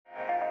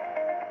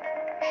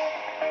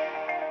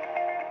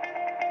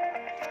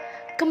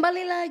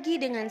Kembali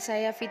lagi dengan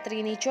saya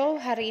Fitri Nico.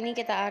 Hari ini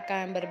kita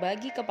akan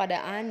berbagi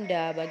kepada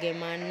Anda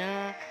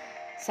bagaimana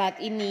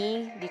saat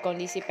ini di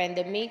kondisi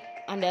pandemik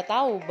Anda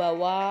tahu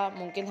bahwa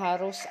mungkin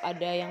harus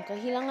ada yang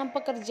kehilangan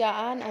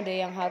pekerjaan, ada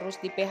yang harus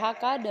di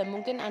PHK, dan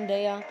mungkin Anda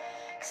yang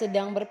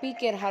sedang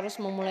berpikir harus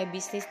memulai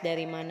bisnis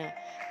dari mana.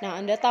 Nah,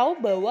 Anda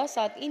tahu bahwa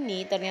saat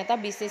ini ternyata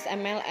bisnis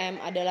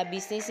MLM adalah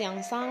bisnis yang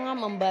sangat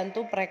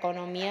membantu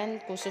perekonomian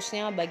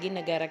khususnya bagi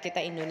negara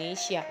kita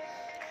Indonesia.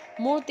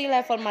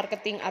 Multi-level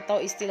marketing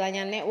atau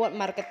istilahnya network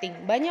marketing.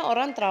 Banyak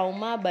orang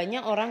trauma,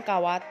 banyak orang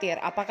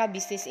khawatir apakah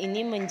bisnis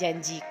ini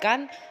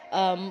menjanjikan,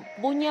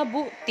 punya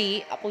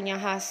bukti, punya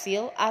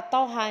hasil,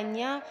 atau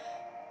hanya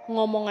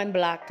ngomongan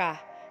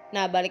belaka.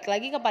 Nah, balik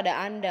lagi kepada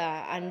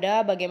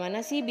Anda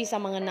bagaimana sih bisa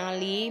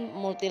mengenali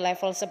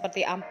multi-level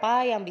seperti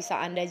apa yang bisa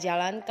Anda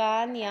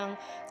jalankan yang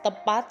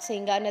tepat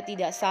sehingga Anda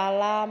tidak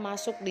salah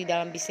masuk di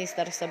dalam bisnis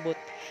tersebut.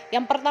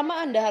 Yang pertama,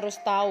 Anda harus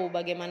tahu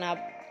bagaimana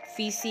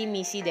visi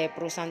misi dari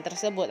perusahaan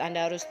tersebut.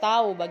 Anda harus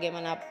tahu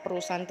bagaimana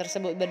perusahaan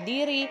tersebut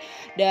berdiri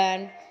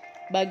dan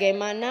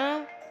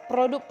bagaimana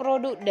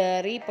produk-produk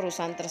dari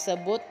perusahaan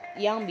tersebut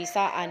yang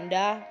bisa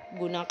Anda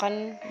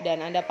gunakan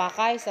dan Anda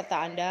pakai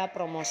serta Anda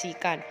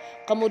promosikan.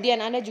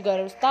 Kemudian Anda juga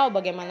harus tahu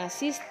bagaimana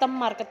sistem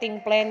marketing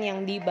plan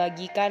yang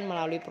dibagikan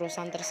melalui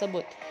perusahaan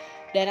tersebut.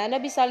 Dan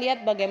Anda bisa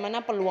lihat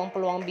bagaimana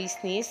peluang-peluang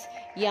bisnis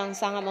yang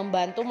sangat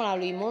membantu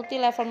melalui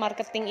multi-level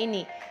marketing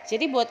ini.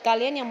 Jadi buat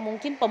kalian yang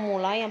mungkin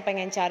pemula yang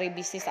pengen cari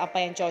bisnis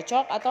apa yang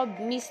cocok atau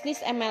bisnis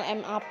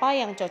MLM apa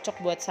yang cocok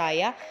buat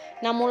saya,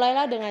 nah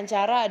mulailah dengan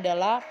cara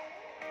adalah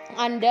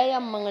Anda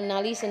yang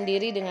mengenali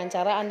sendiri dengan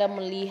cara Anda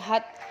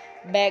melihat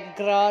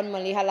background,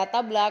 melihat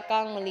latar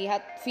belakang,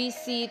 melihat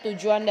visi,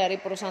 tujuan dari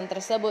perusahaan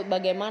tersebut,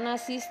 bagaimana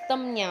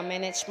sistemnya,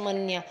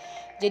 manajemennya.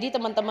 Jadi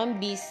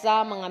teman-teman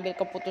bisa mengambil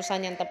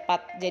keputusan yang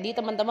tepat. Jadi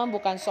teman-teman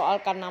bukan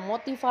soal karena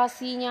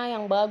motivasinya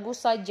yang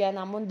bagus saja,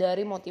 namun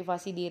dari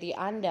motivasi diri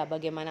Anda,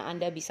 bagaimana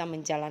Anda bisa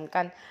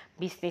menjalankan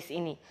bisnis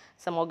ini.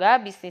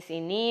 Semoga bisnis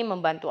ini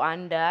membantu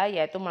Anda,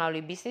 yaitu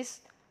melalui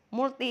bisnis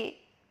multi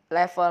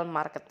level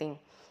marketing.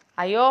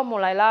 Ayo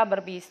mulailah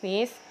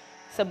berbisnis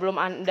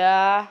sebelum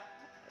Anda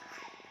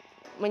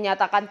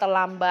menyatakan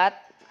terlambat,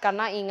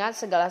 karena ingat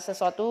segala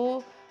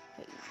sesuatu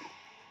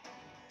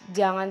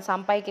jangan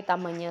sampai kita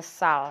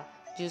menyesal.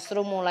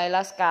 Justru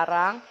mulailah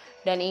sekarang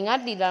dan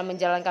ingat di dalam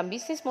menjalankan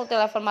bisnis multi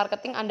level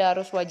marketing Anda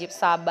harus wajib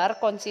sabar,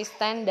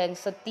 konsisten dan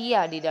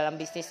setia di dalam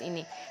bisnis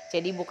ini.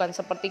 Jadi bukan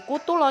seperti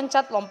kutu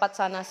loncat-lompat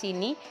sana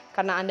sini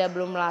karena Anda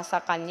belum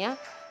merasakannya.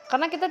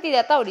 Karena kita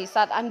tidak tahu di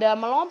saat Anda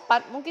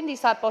melompat, mungkin di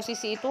saat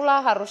posisi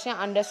itulah harusnya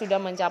Anda sudah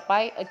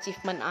mencapai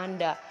achievement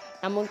Anda.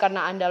 Namun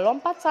karena Anda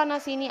lompat sana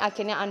sini,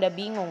 akhirnya Anda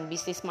bingung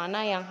bisnis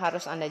mana yang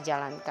harus Anda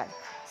jalankan.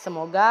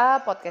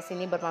 Semoga podcast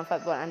ini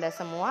bermanfaat buat Anda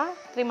semua.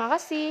 Terima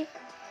kasih.